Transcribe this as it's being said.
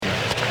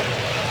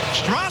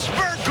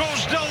Strasburg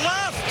goes to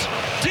left.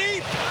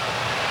 Deep.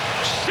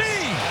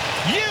 See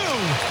you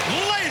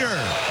later.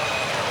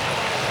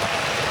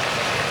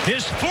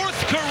 His 4th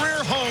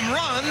career home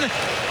run,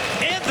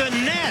 and the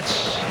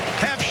Nats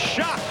have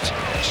shocked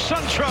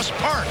SunTrust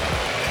Park.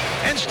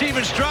 And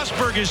Steven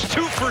Strasburg is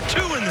 2 for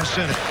 2 in this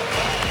inning.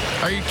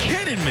 Are you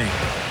kidding me?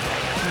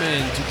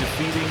 Into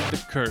defeating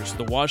the curse,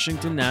 the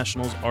Washington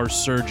Nationals are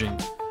surging.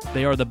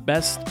 They are the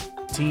best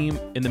team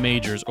in the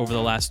majors over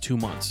the last 2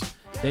 months.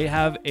 They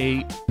have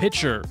a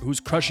pitcher who's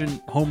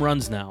crushing home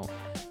runs now.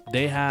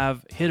 They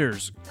have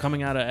hitters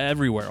coming out of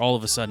everywhere. All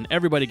of a sudden,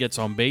 everybody gets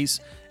on base,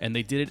 and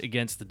they did it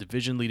against the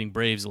division-leading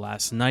Braves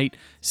last night.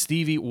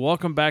 Stevie,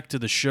 welcome back to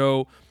the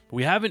show.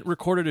 We haven't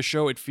recorded a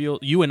show.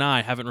 You and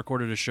I haven't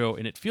recorded a show,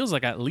 and it feels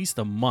like at least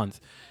a month.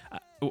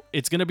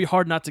 It's going to be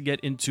hard not to get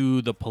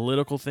into the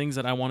political things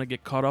that I want to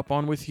get caught up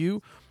on with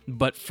you,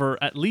 but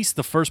for at least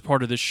the first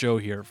part of this show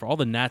here, for all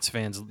the Nats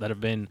fans that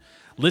have been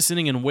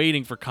listening and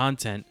waiting for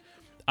content,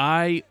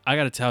 I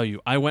got to tell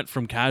you, I went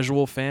from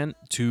casual fan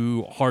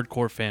to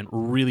hardcore fan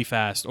really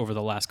fast over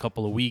the last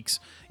couple of weeks,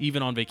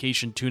 even on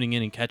vacation, tuning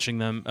in and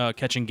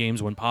catching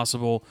games when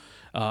possible.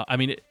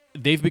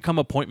 They've become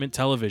appointment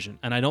television,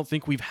 and I don't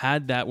think we've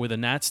had that with a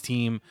Nats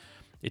team.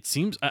 It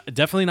seems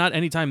definitely not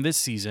anytime this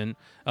season.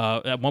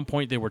 At one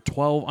point, they were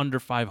 12 under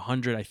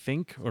 500, I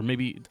think, or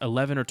maybe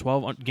 11 or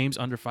 12 games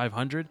under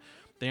 500.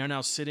 They are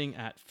now sitting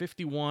at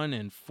 51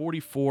 and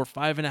 44,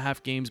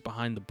 5.5 games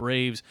behind the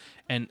Braves,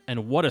 and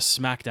what a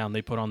smackdown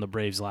they put on the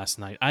Braves last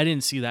night. I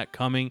didn't see that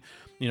coming.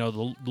 You know,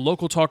 the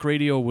local talk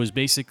radio was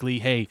basically,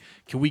 hey,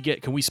 can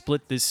we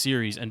split this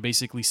series and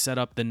basically set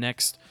up the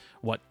next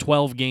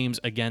 12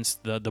 games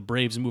against the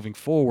Braves moving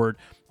forward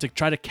to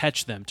try to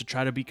catch them, to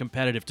try to be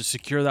competitive, to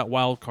secure that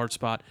wild card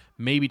spot,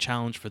 maybe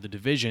challenge for the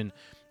division.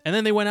 And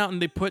then they went out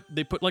and they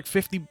put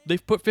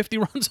 50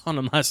 runs on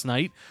them last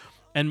night.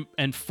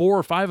 And 4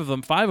 or 5 of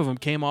them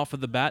came off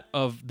of the bat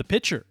of the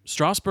pitcher.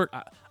 Strasburg,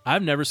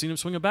 I've never seen him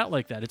swing a bat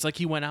like that. It's like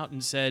he went out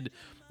and said,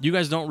 you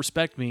guys don't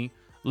respect me.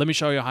 Let me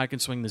show you how I can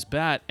swing this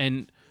bat.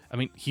 And, I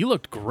mean, he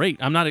looked great.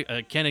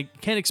 Can't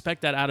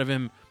expect that out of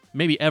him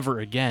maybe ever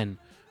again.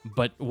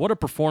 But what a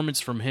performance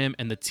from him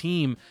and the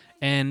team.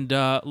 And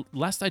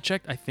last I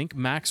checked, I think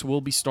Max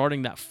will be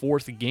starting that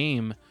 4th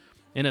game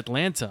in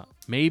Atlanta.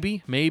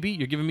 Maybe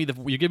you're giving me the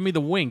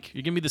wink.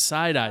 You're giving me the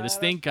side eye, the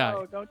stink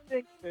eye. Don't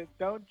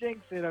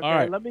jinx it. Okay, all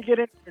right. Let me get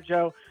in here,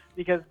 Joe,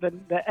 because the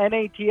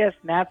NATS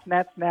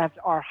Nats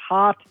are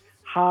hot.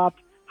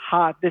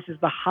 This is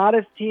the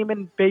hottest team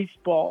in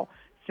baseball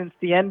since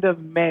the end of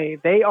May.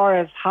 They are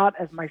as hot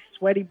as my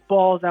sweaty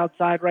balls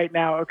outside right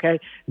now. Okay,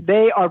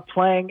 they are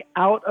playing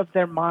out of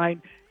their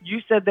mind. You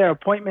said they're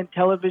appointment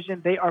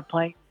television. They are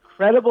playing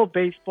incredible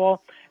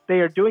baseball. They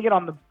are doing it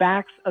on the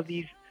backs of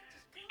these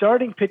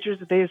starting pitchers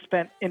that they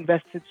have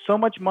invested so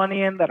much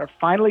money in that are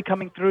finally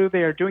coming through.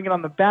 They are doing it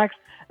on the backs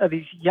of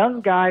these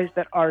young guys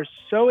that are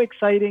so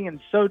exciting, and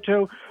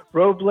Soto,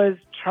 Robles,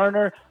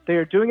 Turner. They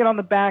are doing it on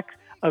the back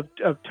of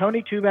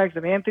Tony Tubags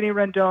and Anthony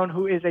Rendon,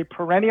 who is a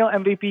perennial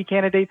MVP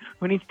candidate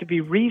who needs to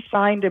be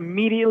re-signed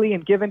immediately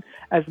and given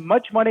as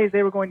much money as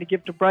they were going to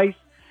give to Bryce.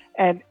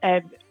 And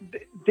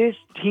this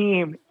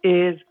team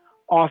is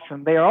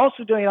awesome. They are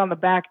also doing it on the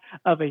back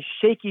of a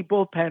shaky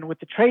bullpen with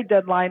the trade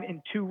deadline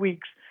in 2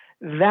 weeks.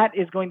 That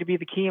is going to be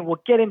the key, and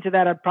we'll get into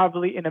that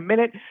probably in a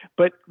minute.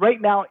 But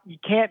right now, you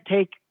can't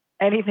take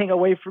anything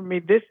away from me.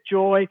 This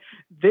joy,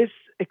 this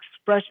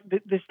expression,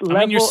 this level.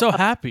 I mean, you're so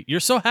happy. You're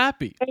so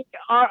happy.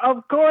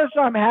 Of course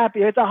I'm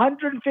happy. It's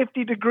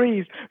 150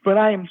 degrees, but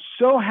I am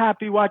so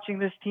happy watching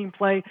this team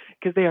play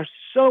because they are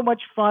so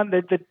much fun.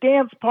 The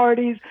dance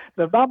parties,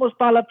 the Vamos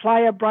pa la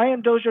Playa,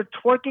 Brian Dozier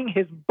twerking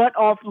his butt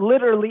off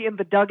literally in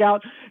the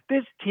dugout.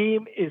 This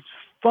team is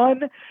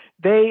fun.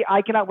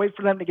 I cannot wait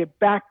for them to get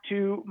back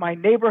to my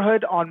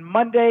neighborhood on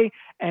Monday,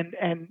 and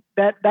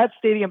that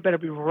stadium better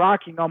be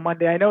rocking on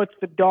Monday. I know it's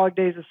the dog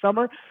days of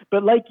summer,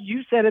 but like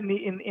you said in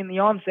the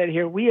onset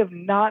here, we have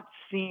not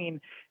seen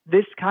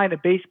this kind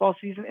of baseball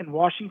season in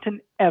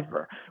Washington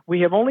ever.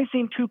 We have only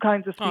seen 2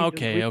 kinds of seasons.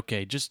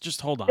 Okay. Just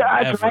hold on.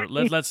 Ever.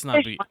 Let's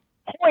not be.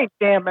 Point,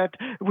 damn it.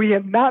 We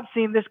have not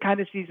seen this kind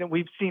of season.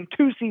 We've seen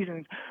 2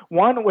 seasons.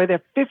 One where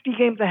they're 50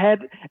 games ahead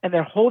and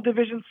their whole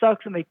division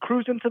sucks and they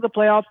cruise into the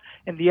playoffs,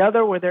 and the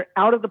other where they're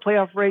out of the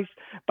playoff race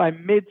by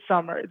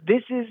midsummer.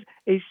 This is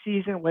a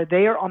season where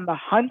they are on the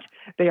hunt.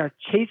 They are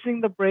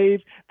chasing the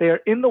Braves. They are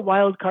in the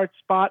wild card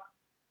spot.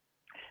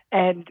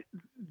 And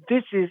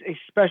this is a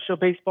special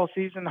baseball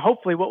season.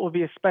 Hopefully what will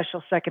be a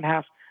special second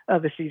half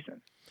of the season.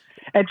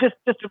 And just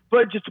to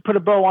put a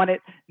bow on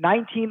it,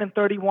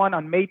 19-31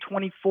 on May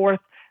 24th.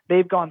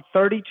 They've gone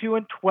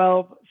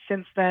 32-12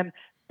 since then.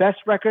 Best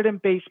record in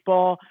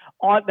baseball.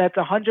 That's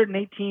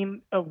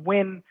 118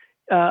 win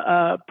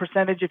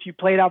percentage if you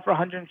played out for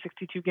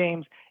 162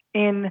 games.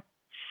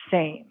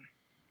 Insane.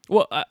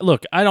 Well,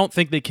 look, I don't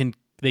think they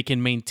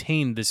can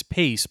maintain this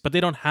pace, but they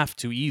don't have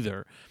to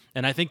either.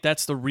 And I think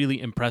that's the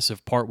really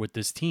impressive part with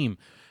this team.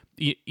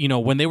 You know,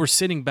 when they were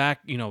sitting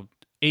back,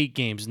 8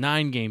 games,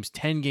 9 games,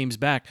 10 games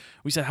back.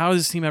 We said, how is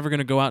this team ever going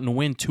to go out and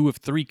win 2 of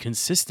 3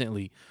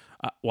 consistently?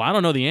 Well, I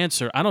don't know the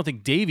answer. I don't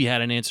think Davey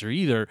had an answer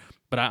either,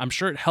 but I'm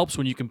sure it helps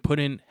when you can put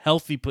in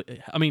healthy.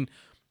 I mean,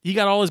 he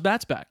got all his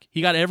bats back.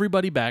 He got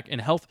everybody back, and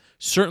health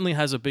certainly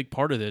has a big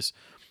part of this.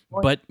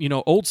 But,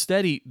 Old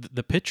Steady,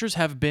 the pitchers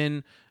have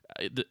been,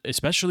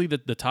 especially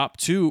the top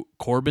 2,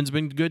 Corbin's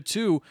been good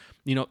too.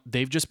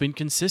 They've just been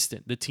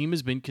consistent. The team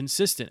has been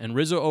consistent. And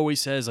Rizzo always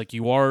says, like,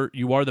 you are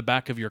the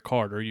back of your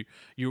card, or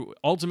you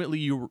ultimately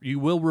you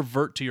will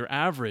revert to your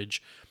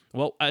average.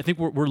 Well, I think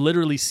we're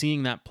literally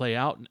seeing that play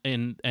out.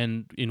 And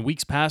in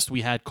weeks past,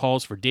 we had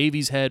calls for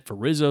Davey's head, for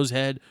Rizzo's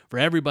head, for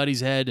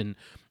everybody's head. And,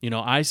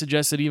 I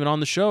suggested even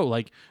on the show,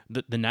 like,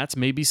 the Nats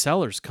may be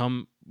sellers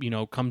come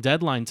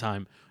deadline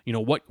time.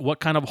 What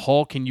kind of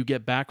haul can you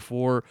get back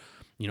for,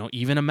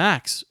 even a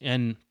max?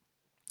 And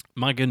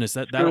my goodness,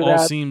 that all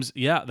seems,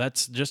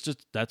 that's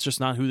just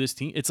not who this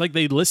team. It's like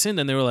they listened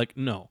and they were like,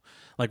 no,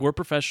 like, we're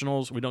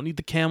professionals. We don't need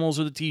the camels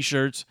or the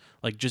t-shirts.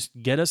 Like,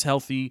 just get us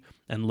healthy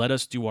and let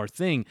us do our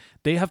thing.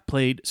 They have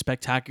played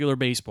spectacular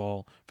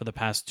baseball for the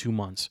past 2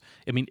 months.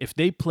 I mean, if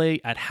they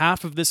play at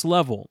half of this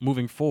level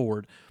moving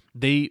forward,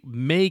 they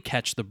may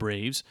catch the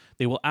Braves.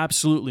 They will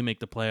absolutely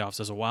make the playoffs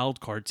as a wild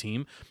card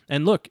team.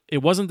 And look, it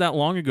wasn't that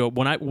long ago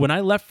when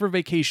I left for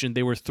vacation,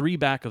 they were 3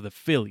 back of the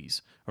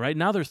Phillies. All right,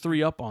 now they're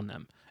 3 up on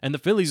them, and the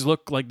Phillies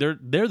look like they're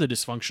the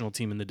dysfunctional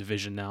team in the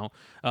division now.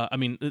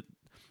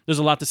 There's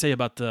a lot to say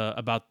about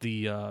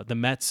the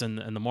Mets and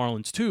the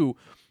Marlins too,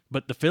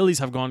 but the Phillies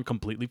have gone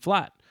completely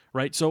flat.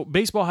 Right, so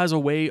baseball has a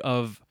way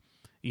of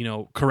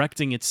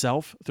correcting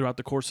itself throughout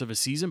the course of a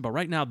season. But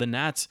right now, the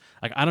Nats,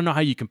 like, I don't know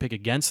how you can pick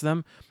against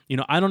them.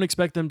 I don't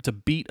expect them to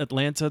beat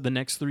Atlanta the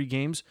next 3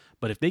 games,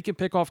 but if they can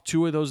pick off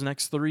 2 of those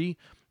next 3,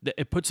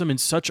 it puts them in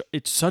such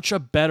a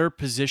better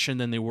position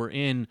than they were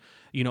in,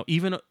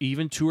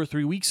 even 2 or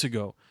 3 weeks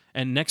ago.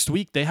 And next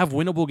week, they have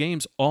winnable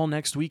games all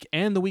next week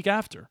and the week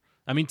after.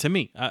 I mean, to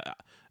me,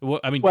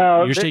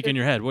 you're shaking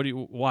your head.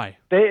 Why?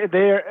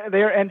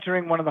 They're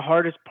entering one of the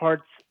hardest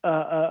parts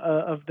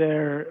of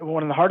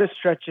one of the hardest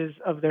stretches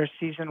of their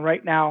season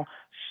right now,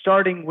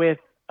 starting with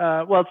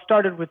it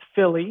started with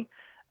Philly,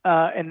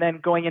 and then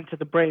going into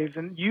the Braves.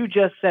 And you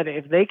just said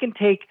it. If they can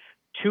take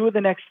 2 of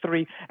the next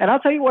 3, and I'll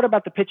tell you what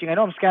about the pitching. I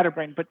know I'm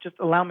scatterbrained, but just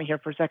allow me here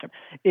for a second.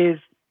 Is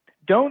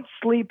don't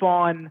sleep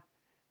on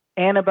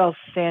Anibal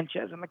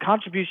Sanchez and the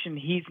contribution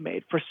he's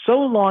made for so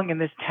long in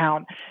this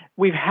town.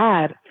 We've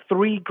had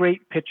 3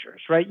 great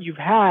pitchers, right? You've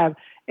had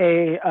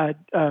a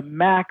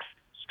Max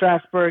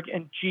Strasburg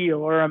and Gio,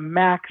 or a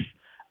Max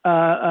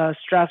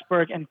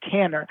Strasburg and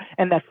Tanner.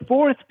 And that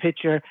 4th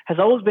pitcher has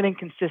always been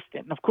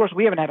inconsistent. And of course,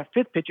 we haven't had a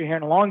 5th pitcher here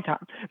in a long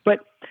time. But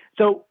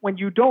so when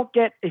you don't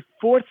get a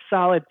 4th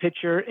solid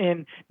pitcher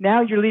in,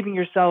 now you're leaving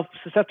yourself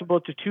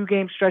susceptible to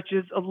 2-game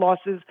stretches of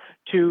losses,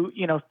 to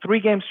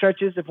 3-game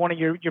stretches if one of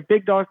your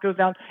big dogs goes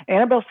down.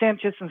 Anibal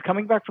Sanchez, since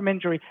coming back from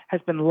injury,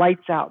 has been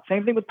lights out.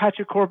 Same thing with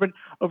Patrick Corbin.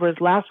 Over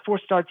his last 4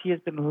 starts, he has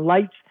been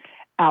lights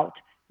out.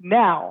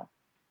 Now,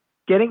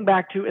 getting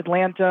back to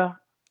Atlanta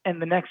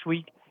and the next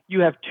week,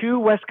 you have 2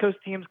 West Coast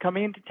teams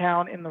coming into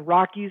town in the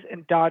Rockies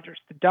and Dodgers.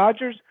 The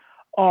Dodgers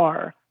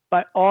are,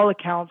 by all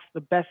accounts,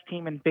 the best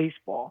team in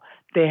baseball.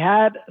 They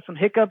had some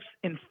hiccups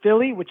in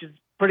Philly, which is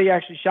pretty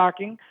actually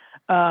shocking,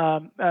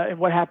 in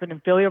what happened in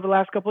Philly over the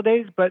last couple of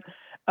days. But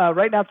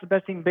right now, it's the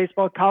best team in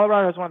baseball.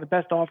 Colorado has one of the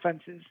best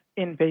offenses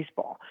in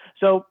baseball.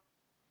 So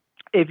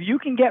if you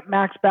can get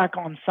Max back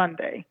on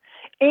Sunday,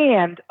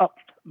 and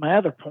my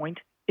other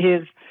point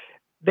is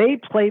they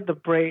played the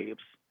Braves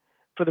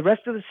for the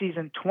rest of the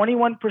season.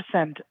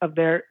 21% of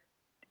their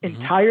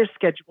entire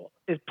schedule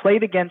is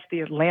played against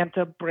the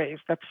Atlanta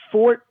Braves. That's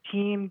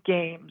 14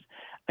 games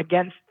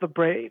against the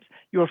Braves.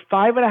 You're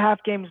 5.5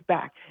 games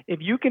back.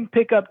 If you can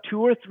pick up 2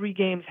 or 3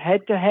 games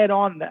head to head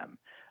on them,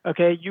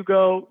 okay, you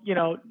go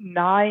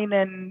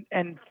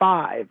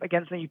 9-5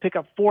 against them. You pick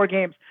up 4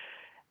 games.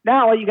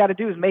 Now all you got to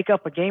do is make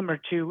up a game or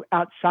 2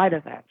 outside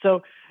of that.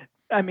 So,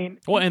 I mean,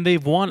 and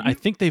they've won. I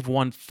think they've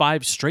won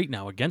 5 straight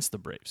now against the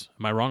Braves.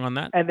 Am I wrong on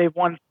that? And they've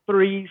won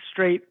 3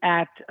 straight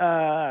at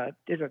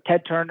is it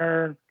Ted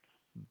Turner,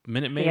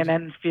 Minute Maid,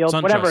 CNN Field,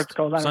 SunTrust, whatever it's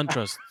called.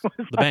 SunTrust,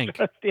 the bank,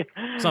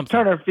 something.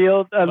 Turner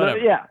Field,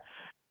 yeah.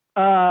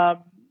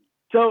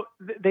 So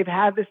they've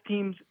had this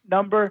team's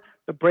number.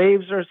 The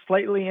Braves are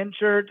slightly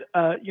injured.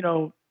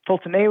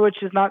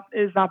 Fultonewicz is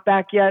not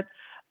back yet.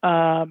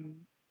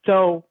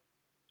 So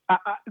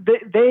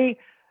they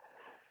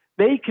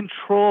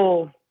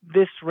control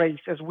this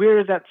race, as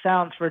weird as that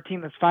sounds for a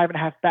team that's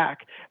 5.5 back.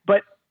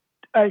 But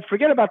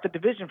forget about the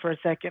division for a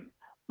second.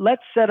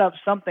 Let's set up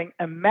something.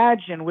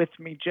 Imagine with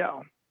me,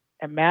 Joe.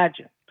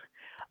 Imagine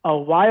a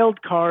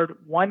wild card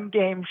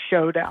 1-game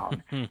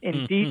showdown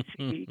in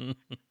DC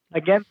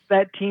against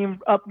that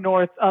team up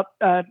north,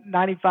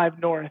 95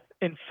 North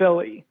in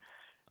Philly.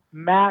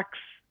 Max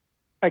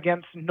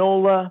against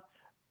Nola,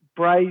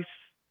 Bryce.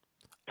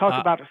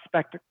 Talk about a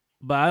spectacle.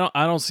 But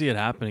I don't see it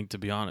happening, to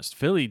be honest.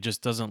 Philly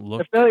just doesn't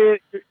look.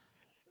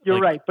 You're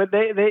right, but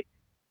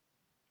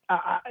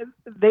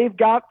they've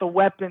got the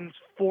weapons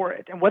for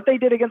it. And what they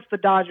did against the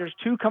Dodgers,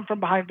 2 come from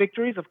behind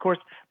victories. Of course,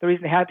 the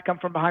reason they had to come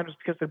from behind was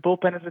because the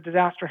bullpen is a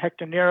disaster.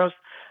 Hector Neros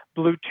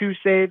blew 2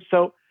 saves.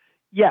 So,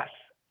 yes,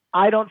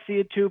 I don't see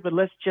it too, but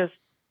let's just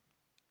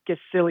get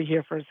silly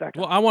here for a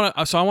second. Well, I want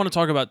to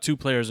talk about 2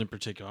 players in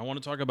particular. I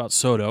want to talk about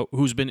Soto,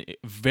 who's been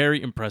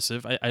very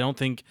impressive. I don't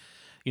think,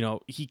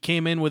 he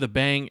came in with a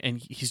bang,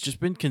 and he's just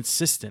been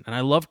consistent. And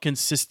I love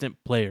consistent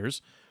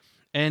players.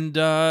 And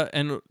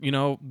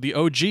the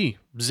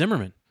OG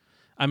Zimmerman.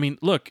 I mean,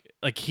 look,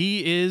 like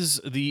he is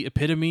the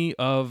epitome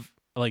of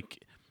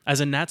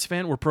as a Nats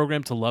fan, we're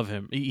programmed to love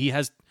him.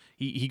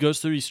 He goes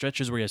through these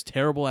stretches where he has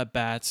terrible at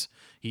bats.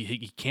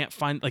 He can't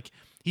find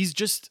he's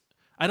just,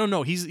 I don't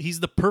know. He's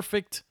the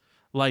perfect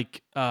he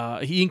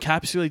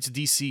encapsulates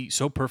DC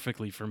so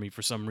perfectly for me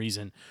for some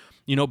reason,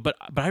 But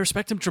I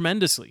respect him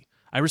tremendously.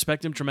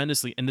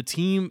 And the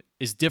team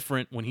is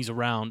different when he's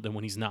around than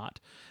when he's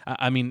not.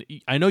 I mean,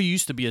 I know you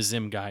used to be a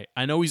Zim guy.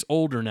 I know he's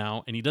older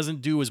now, and he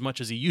doesn't do as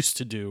much as he used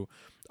to do.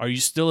 Are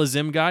you still a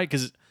Zim guy?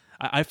 Because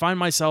I find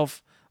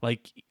myself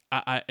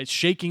I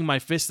shaking my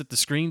fist at the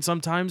screen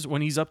sometimes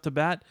when he's up to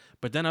bat,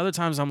 but then other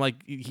times I'm like,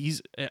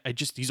 he's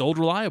old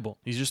reliable.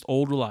 He's just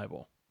old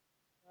reliable.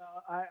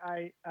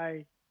 I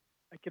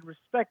can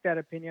respect that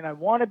opinion. I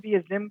want to be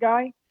a Zim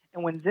guy,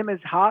 and when Zim is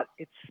hot,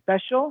 it's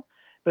special.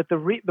 But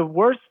the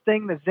worst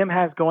thing that Zim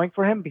has going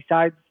for him,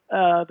 besides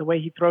the way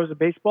he throws a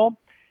baseball,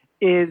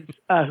 is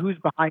who's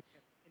behind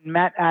him,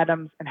 Matt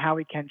Adams and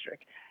Howie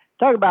Kendrick.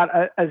 Talk about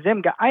a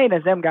Zim guy. I ain't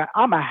a Zim guy.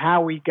 I'm a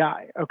Howie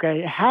guy,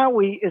 okay?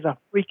 Howie is a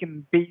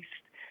freaking beast.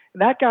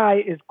 And that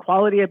guy is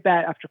quality at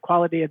bat after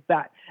quality at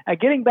bat.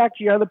 Getting back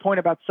to your other point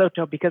about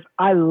Soto, because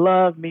I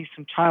love me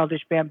some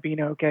Childish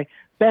Bambino, okay?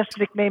 Best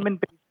nickname in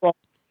baseball.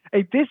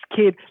 Hey, this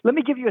kid, let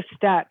me give you a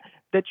stat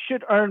that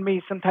should earn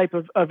me some type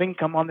of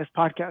income on this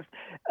podcast.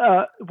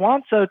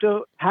 Juan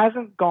Soto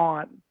hasn't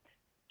gone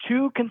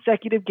 2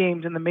 consecutive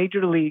games in the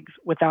major leagues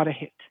without a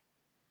hit.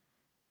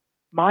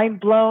 Mind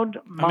blown.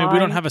 I mean, we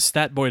don't have a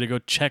stat boy to go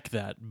check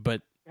that,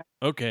 but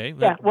okay,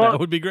 that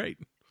would be great.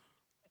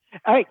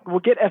 All right, we'll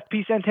get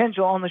FP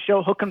Santangelo on the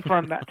show. He'll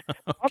confirm that.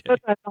 Okay. Juan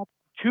Soto has gone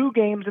 2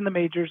 games in the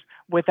majors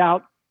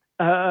without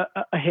a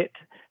hit.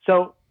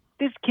 So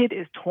this kid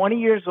is 20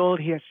 years old.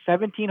 He has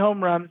 17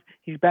 home runs.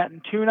 He's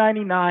batting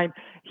 .299.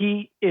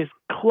 He is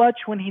clutch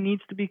when he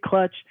needs to be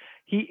clutch.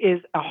 He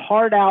is a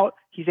hard out.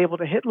 He's able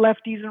to hit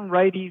lefties and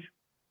righties.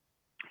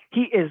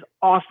 He is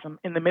awesome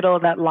in the middle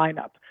of that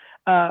lineup.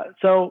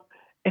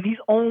 And he's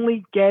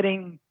only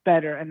getting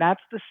better, and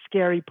that's the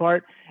scary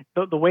part.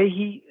 The way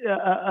he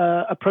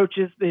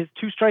approaches his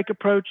 2-strike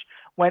approach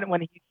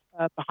when he's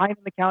behind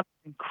in the count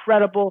is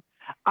incredible.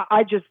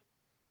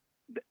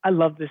 I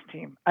love this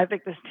team. I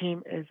think this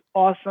team is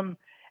awesome.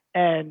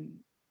 And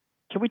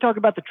can we talk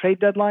about the trade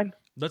deadline?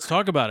 Let's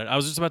talk about it. I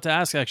was just about to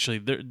ask,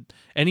 actually,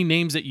 any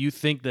names that you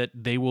think that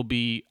they will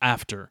be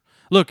after?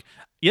 Look,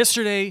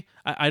 yesterday,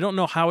 I don't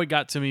know how it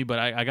got to me, but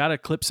I got a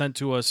clip sent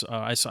to us.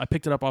 I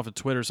picked it up off of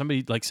Twitter.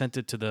 Somebody sent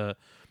it to the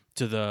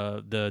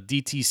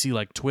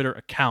DTC Twitter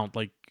account,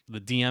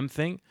 the DM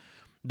thing,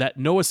 that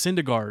Noah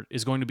Syndergaard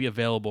is going to be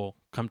available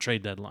come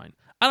trade deadline.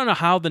 I don't know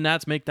how the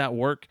Nats make that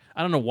work.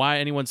 I don't know why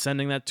anyone's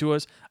sending that to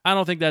us. I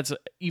don't think that's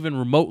even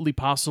remotely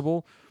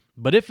possible.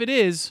 But if it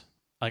is,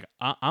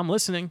 I'm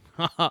listening.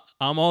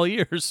 I'm all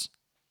ears.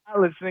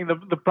 I'm listening.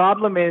 The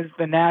problem is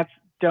the Nats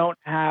don't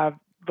have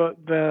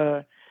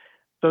the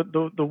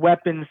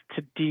weapons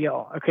to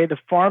deal. Okay, the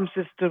farm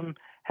system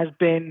has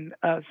been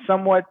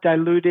somewhat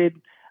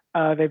diluted.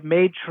 They've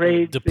made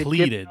trades.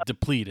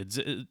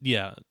 Depleted.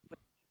 Yeah.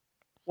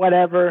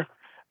 Whatever.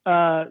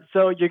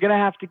 So you're going to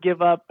have to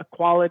give up a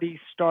quality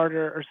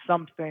starter or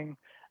something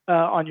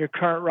on your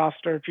current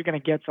roster if you're going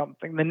to get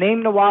something. The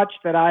name to watch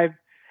that I've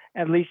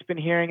at least been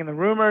hearing in the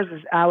rumors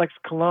is Alex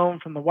Colon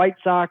from the White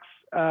Sox,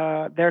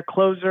 their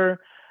closer.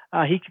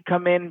 He could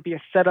come in, be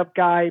a setup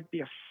guy,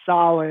 be a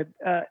solid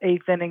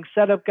 8th inning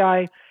setup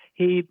guy.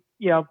 He'd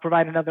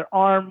provide another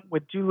arm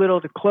with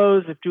Doolittle to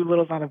close if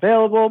Doolittle's not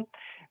available.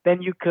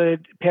 Then you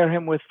could pair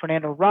him with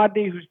Fernando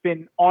Rodney, who's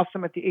been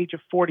awesome at the age of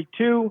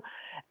 42.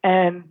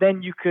 And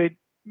then you could,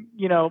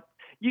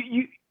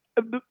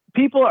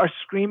 people are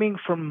screaming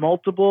for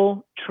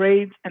multiple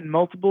trades and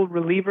multiple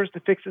relievers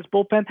to fix this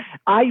bullpen.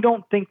 I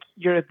don't think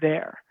you're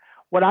there.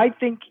 What I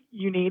think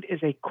you need is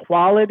a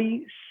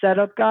quality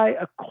setup guy,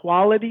 a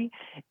quality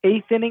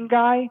 8th inning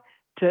guy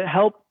to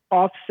help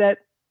offset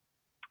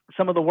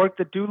some of the work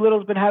that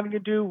Doolittle's been having to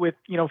do with,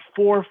 4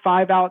 or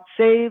 5 out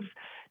saves,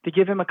 to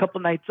give him a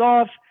couple nights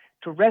off,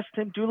 to rest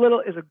him.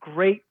 Doolittle is a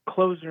great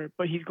closer,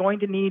 but he's going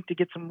to need to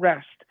get some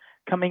rest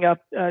coming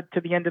up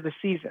to the end of the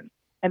season.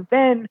 And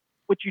then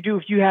what you do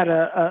if you had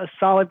a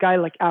solid guy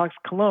like Alex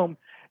Colon,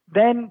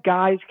 then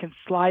guys can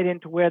slide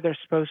into where they're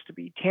supposed to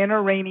be.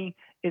 Tanner Rainey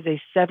is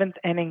a 7th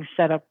inning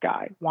setup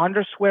guy.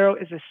 Wander Suero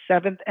is a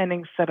 7th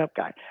inning setup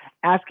guy.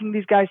 Asking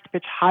these guys to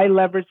pitch high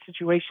leverage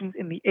situations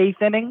in the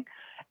 8th inning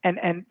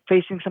and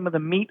facing some of the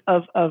meat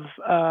of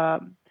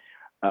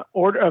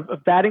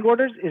batting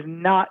orders is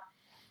not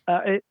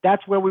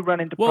that's where we run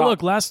into Well,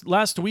 problems. look,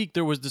 last week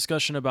there was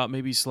discussion about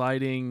maybe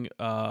sliding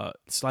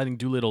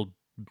Doolittle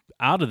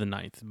out of the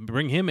ninth,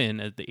 bring him in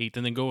at the eighth,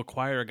 and then go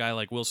acquire a guy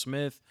like Will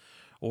Smith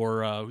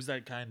or who's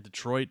that guy in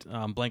Detroit?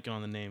 I'm blanking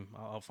on the name.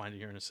 I'll find it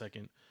here in a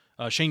second.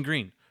 Shane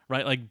Green,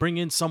 right? Like bring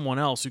in someone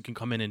else who can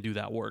come in and do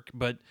that work.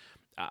 But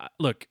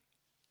look,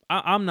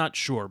 I'm not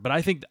sure, but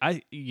I think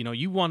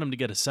you want them to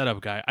get a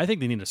setup guy. I think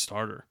they need a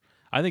starter.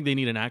 I think they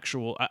need an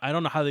actual. I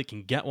don't know how they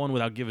can get one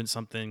without giving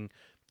something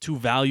too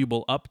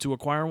valuable up to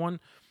acquire one,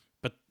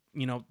 but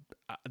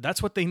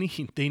that's what they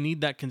need. They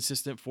need that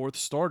consistent fourth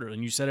starter.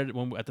 And you said it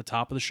at the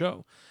top of the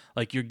show.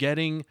 Like you're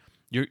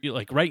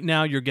like right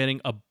now you're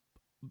getting a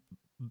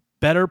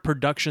better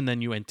production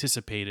than you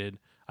anticipated.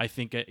 I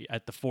think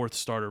at the fourth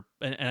starter,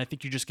 and I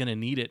think you're just going to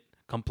need it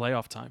come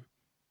playoff time.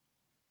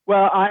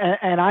 Well,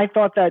 I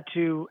thought that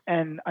too,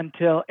 and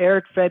until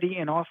Eric Fedde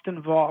and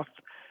Austin Voth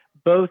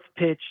both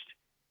pitched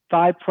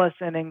 5+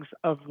 innings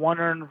of 1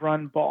 earned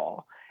run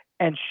ball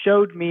and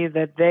showed me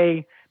that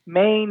they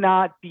may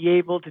not be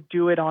able to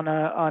do it on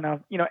a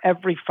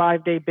every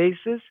 5-day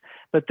basis,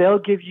 but they'll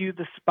give you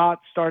the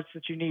spot starts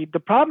that you need. The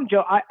problem,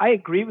 Joe, I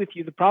agree with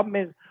you. The problem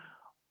is,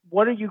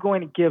 what are you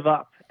going to give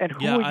up, and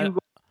who are you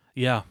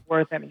going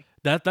worth any?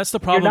 That's the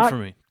problem for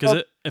me,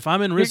 because if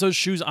I'm in Rizzo's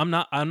shoes, I'm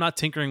not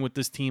tinkering with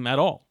this team at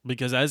all,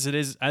 because as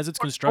it's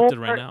constructed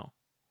right now.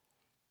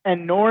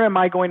 And nor am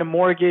I going to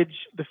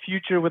mortgage the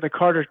future with a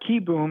Carter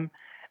Kieboom,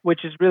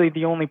 which is really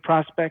the only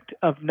prospect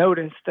of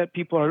notice that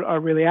people are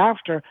really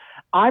after.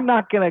 I'm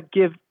not going to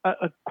give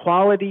a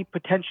quality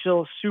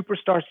potential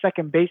superstar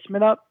second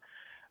baseman up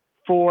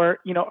for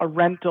a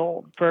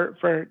rental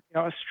for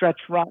a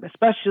stretch run,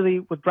 especially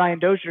with Brian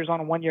Dozier's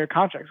on a 1-year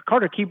contract.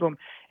 Carter Kieboom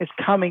is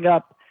coming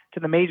up to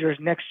the majors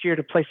next year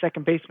to play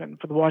second baseman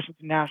for the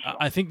Washington Nationals.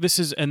 I think this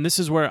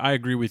is where I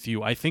agree with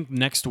you. I think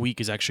next week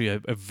is actually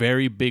a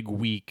very big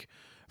week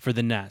for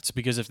the Nats,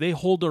 because if they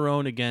hold their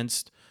own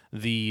against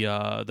the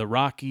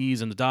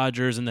Rockies and the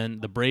Dodgers and then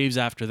the Braves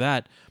after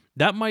that,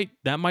 that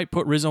might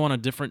put Rizzo on a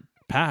different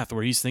path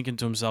where he's thinking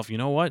to himself, you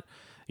know what?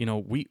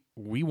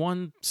 We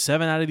won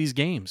 7 out of these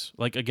games,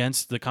 like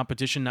against the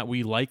competition that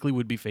we likely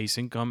would be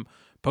facing come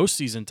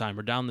postseason time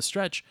or down the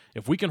stretch.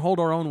 If we can hold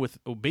our own with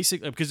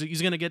because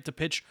he's going to get to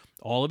pitch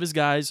all of his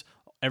guys,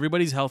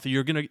 everybody's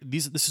healthy.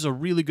 This is a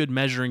really good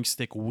measuring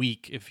stick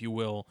week, if you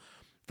will,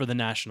 for the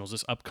Nationals.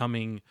 This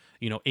upcoming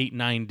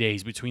 8-9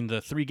 days between the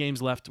 3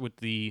 games left with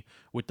the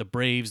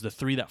Braves, the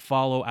 3 that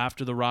follow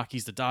after the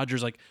Rockies, the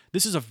Dodgers. Like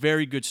this is a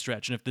very good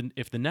stretch, and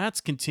if the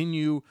Nats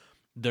continue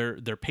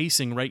their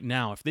pacing right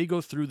now, if they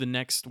go through the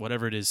next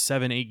whatever it is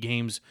 7-8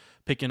 games,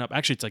 picking up,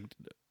 actually it's like,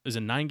 is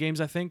it 9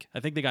 games? I think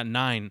they got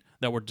 9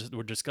 that we're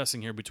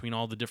discussing here between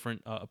all the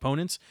different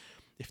opponents.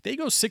 If they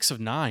go 6 of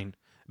 9,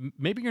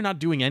 maybe you're not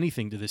doing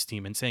anything to this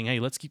team and saying, hey,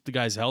 let's keep the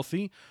guys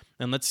healthy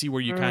and let's see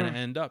where you kind of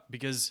end up,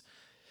 because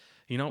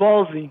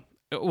ballsy.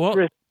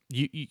 Well,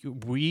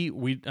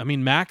 I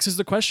mean, Max is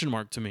the question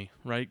mark to me,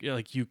 right?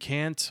 Like you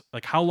can't,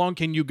 like how long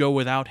can you go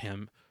without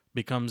him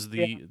becomes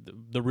the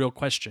real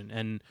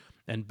question,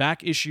 and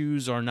back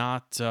issues are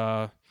not.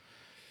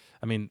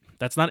 I mean,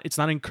 it's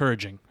not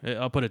encouraging.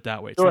 I'll put it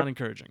that way. It's not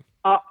encouraging.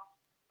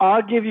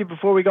 I'll give you,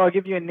 before we go, I'll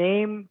give you a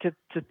name to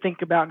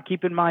think about and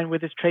keep in mind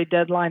with this trade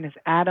deadline is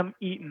Adam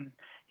Eaton.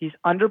 He's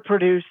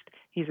underproduced.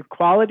 He's a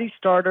quality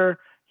starter.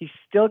 He's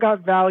still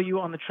got value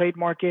on the trade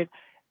market.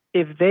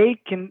 If they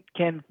can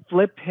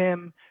flip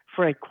him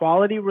for a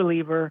quality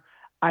reliever,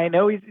 I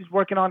know he's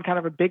working on kind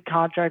of a big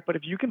contract, but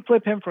if you can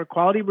flip him for a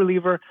quality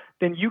reliever,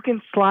 then you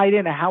can slide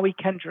in a Howie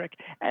Kendrick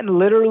and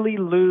literally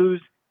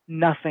lose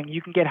nothing.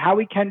 You can get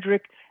Howie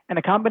Kendrick and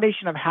a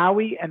combination of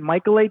Howie and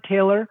Michael A.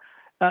 Taylor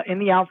in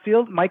the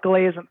outfield. Michael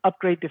A. is an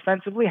upgrade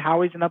defensively.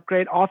 Howie's an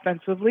upgrade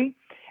offensively.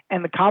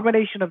 And the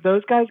combination of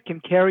those guys can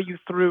carry you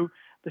through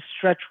the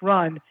stretch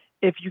run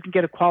if you can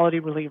get a quality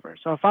reliever.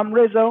 So if I'm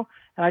Rizzo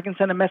and I can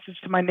send a message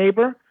to my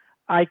neighbor,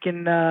 I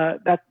can.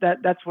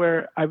 That's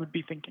where I would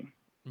be thinking.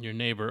 Your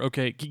neighbor.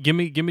 Okay, give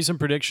me some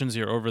predictions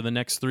here over the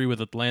next 3 with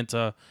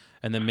Atlanta,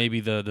 and then maybe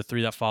the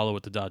 3 that follow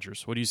with the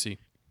Dodgers. What do you see?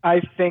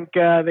 I think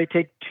they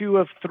take 2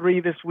 of 3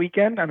 this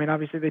weekend. I mean,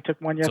 obviously they took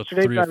 1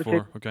 yesterday. So 3 of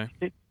 4. Okay.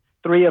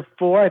 3 of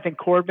 4. I think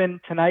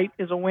Corbin tonight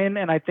is a win,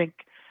 and I think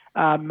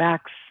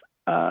Max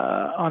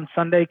on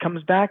Sunday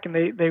comes back and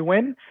they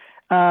win.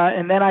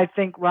 And then I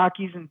think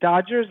Rockies and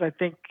Dodgers. I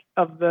think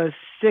of the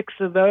 6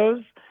 of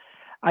those,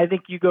 I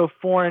think you go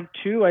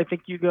 4-2. I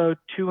think you go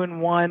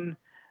 2-1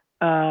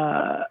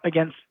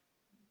 against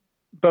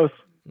both.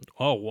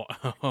 Oh, wow.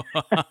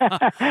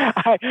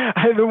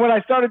 When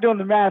I started doing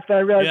the math, I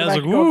realized I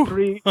could go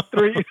 3.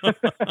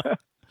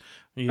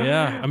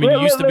 Yeah, I mean,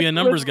 you used to be a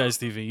numbers guy,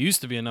 Stevie. You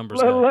used to be a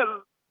numbers guy.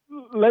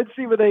 Let's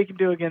see what they can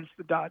do against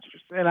the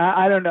Dodgers. And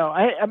I don't know.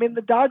 I mean,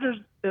 the Dodgers,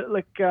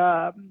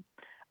 I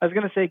was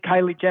going to say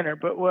Kylie Jenner,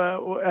 but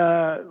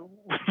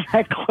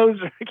that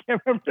closer, I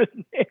can't remember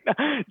his name.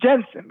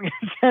 Jensen.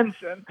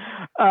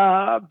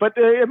 But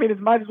I mean, it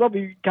might as well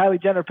be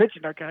Kylie Jenner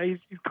pitching. Okay,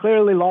 he's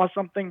clearly lost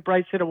something.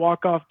 Bryce hit a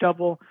walk-off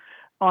double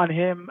on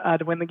him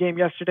to win the game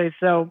yesterday.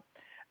 So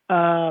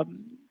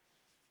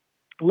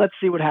let's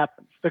see what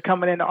happens. They're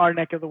coming into our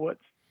neck of the woods.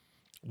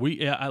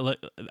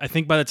 I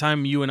think by the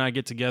time you and I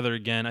get together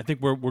again, I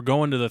think we're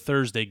going to the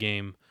Thursday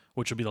game,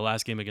 which will be the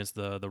last game against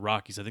the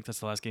Rockies. I think that's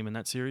the last game in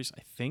that series.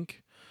 I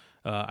think.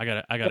 I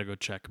gotta go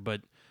check,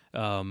 but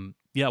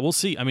yeah, we'll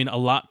see. I mean, a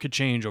lot could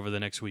change over the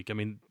next week. I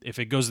mean, if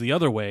it goes the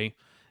other way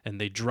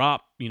and they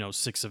drop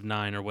 6 of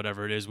 9 or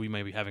whatever it is, we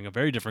may be having a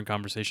very different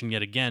conversation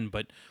yet again.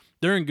 But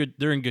they're in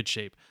good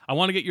shape. I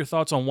want to get your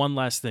thoughts on one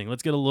last thing.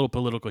 Let's get a little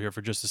political here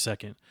for just a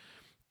second.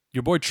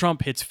 Your boy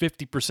Trump hits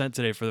 50%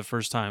 today for the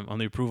first time on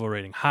the approval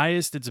rating.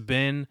 Highest it's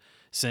been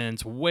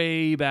since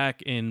way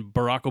back in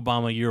Barack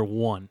Obama year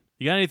 1.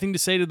 You got anything to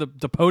say to the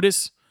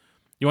POTUS?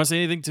 You want to say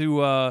anything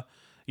to, I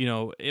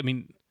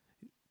mean,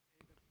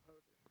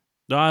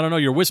 no, I don't know.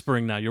 You're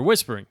whispering now. You're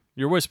whispering.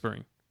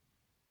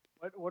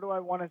 What do I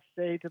want to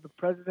say to the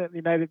President of the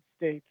United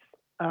States?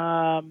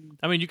 I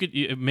mean, you could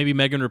maybe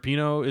Megan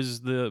Rapinoe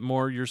is the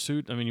more your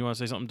suit. I mean, you want to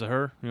say something to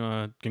her? You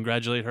want to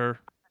congratulate her?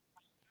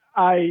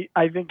 I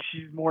think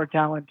she's more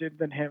talented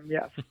than him,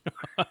 yes.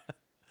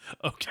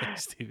 Okay,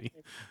 Stevie.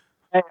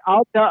 Hey,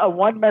 I'll tell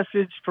one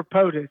message for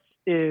POTUS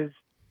is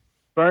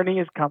Bernie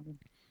is coming.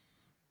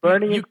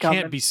 You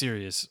can't be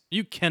serious.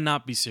 You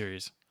cannot be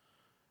serious.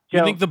 Joe,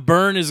 you think the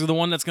burn is the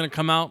one that's going to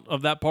come out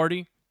of that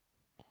party?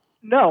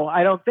 No,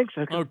 I don't think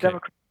so. Because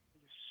Democrats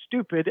are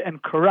stupid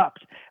and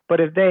corrupt. But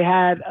if they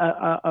had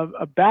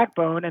a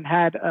backbone and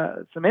had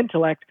some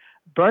intellect,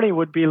 Bernie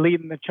would be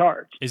leading the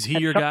charge. Is he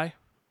your guy?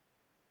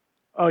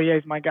 Oh, yeah,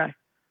 he's my guy.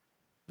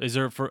 Is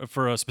there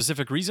for a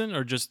specific reason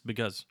or just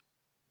because?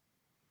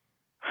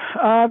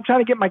 I'm trying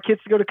to get my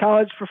kids to go to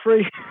college for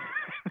free.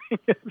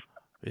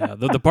 Yeah,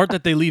 the part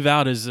that they leave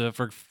out is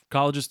for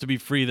colleges to be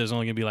free, there's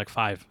only going to be like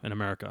 5 in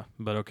America,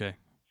 but okay.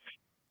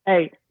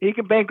 Hey, he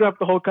can bankrupt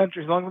the whole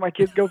country as long as my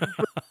kids go for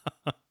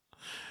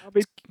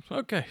free.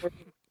 Okay.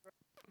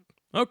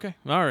 Okay,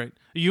 all right.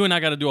 You and I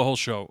got to do a whole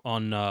show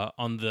on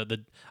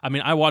the. I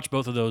mean, I watched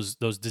both of those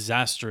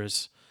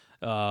disastrous,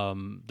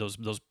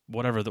 those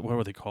whatever what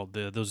were they called?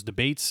 Those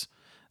debates.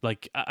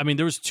 Like, I mean,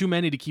 there was too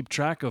many to keep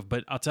track of.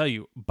 But I'll tell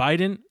you,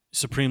 Biden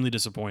supremely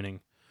disappointing.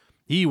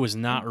 He was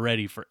not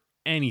ready for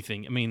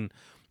anything. I mean,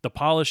 the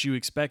polish you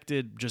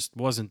expected just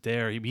wasn't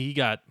there. He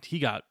got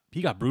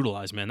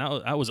brutalized, man.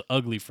 That was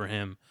ugly for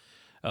him.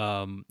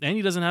 And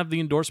he doesn't have the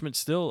endorsement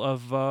still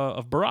of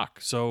Barack.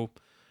 So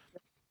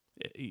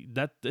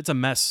it's a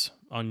mess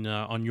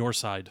on your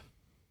side.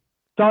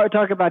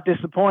 Talk about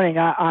disappointing.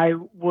 I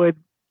would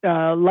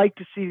like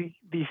to see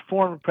the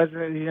former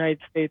president of the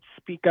United States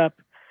speak up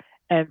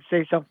and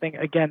say something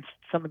against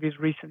some of these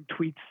recent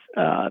tweets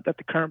that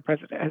the current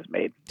president has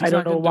made. He's I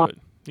don't know why.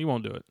 He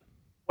won't do it.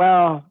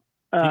 Well,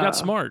 he got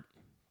smart.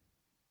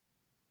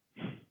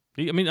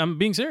 I'm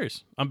being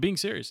serious.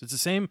 It's the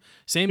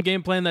same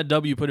game plan that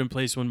W put in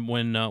place when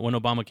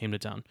Obama came to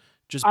town.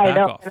 Just back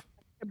off.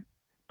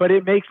 But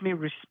it makes me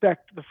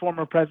respect the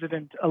former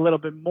president a little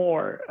bit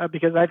more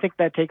because I think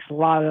that takes a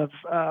lot of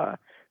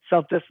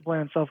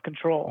self-discipline and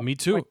self-control. Me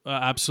too.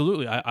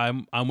 Absolutely.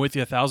 I'm with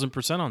you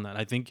 1,000% on that.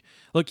 I think,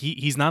 look,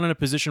 he's not in a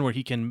position where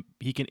he can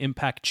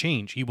impact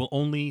change. He will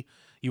only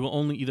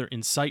either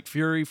incite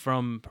fury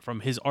from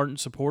his ardent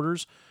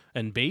supporters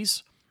and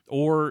base,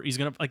 or he's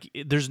gonna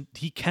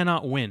he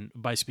cannot win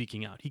by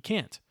speaking out. He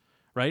can't,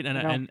 right?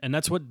 And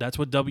that's what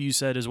W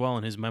said as well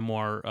in his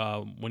memoir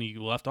when he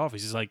left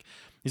office. He's like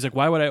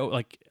why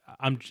would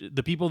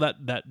the people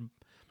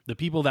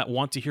that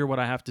want to hear what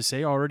I have to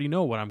say already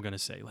know what I'm gonna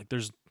say. Like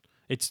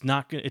it's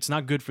not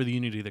good for the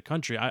unity of the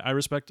country. I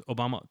respect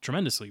Obama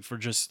tremendously for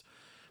just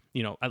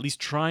at least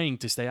trying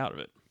to stay out of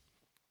it.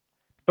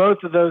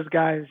 Both of those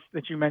guys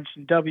that you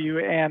mentioned, W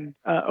and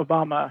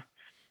Obama,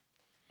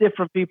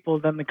 different people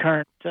than the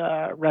current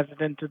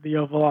resident of the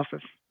Oval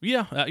Office.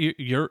 Yeah,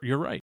 you're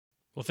right.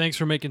 Well, thanks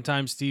for making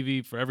time,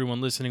 Stevie. For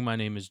everyone listening, my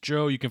name is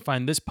Joe. You can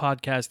find this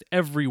podcast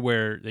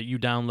everywhere that you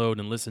download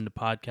and listen to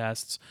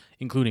podcasts,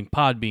 including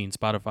Podbean,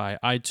 Spotify,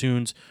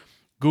 iTunes,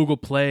 Google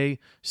Play,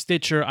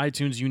 Stitcher,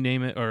 iTunes, you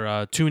name it, or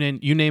TuneIn,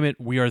 you name it,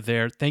 we are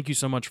there. Thank you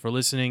so much for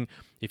listening.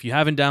 If you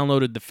haven't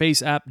downloaded the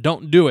Face app,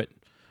 don't do it.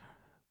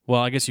 Well,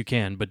 I guess you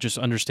can, but just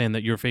understand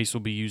that your face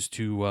will be used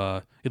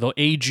to, it'll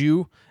age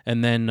you,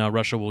 and then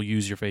Russia will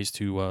use your face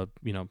to,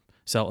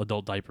 sell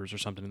adult diapers or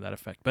something to that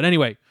effect. But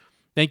anyway,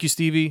 thank you,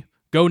 Stevie.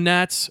 Go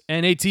Nats,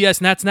 N-A-T-S,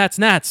 Nats, Nats,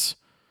 Nats.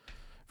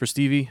 For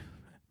Stevie,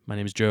 my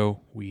name is Joe.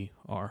 We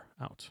are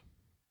out.